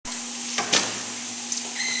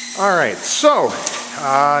All right, so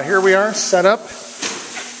here we are set up,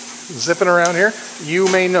 zipping around here.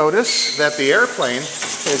 You may notice that the airplane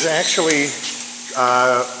is actually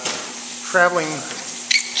traveling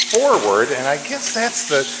forward, and I guess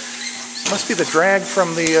must be the drag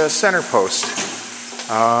from the center post.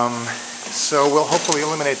 So we'll hopefully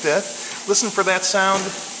eliminate that. Listen for that sound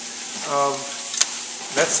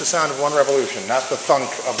that's the sound of one revolution, not the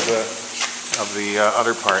thunk of the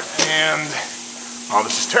other part. And oh,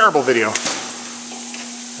 this is terrible video. And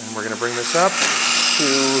we're going to bring this up to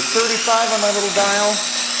 35 on my little dial.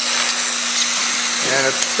 And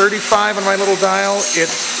at 35 on my little dial,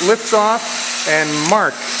 it lifts off and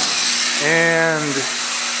mark, and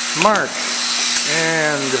mark,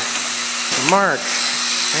 and mark,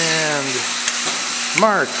 and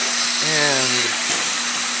mark, and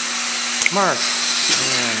mark,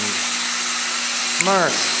 and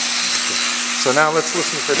mark. So now let's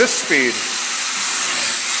listen for this speed.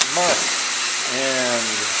 Mark, and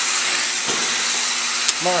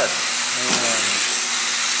mark, and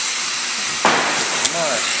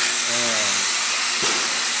mark, and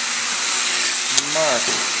mark,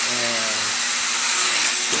 and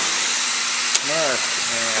mark,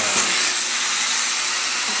 and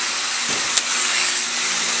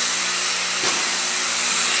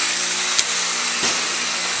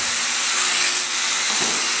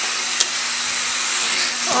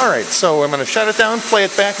all right, so I'm going to shut it down, play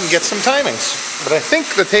it back, and get some timings. But I think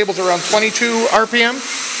the table's around 22 RPM.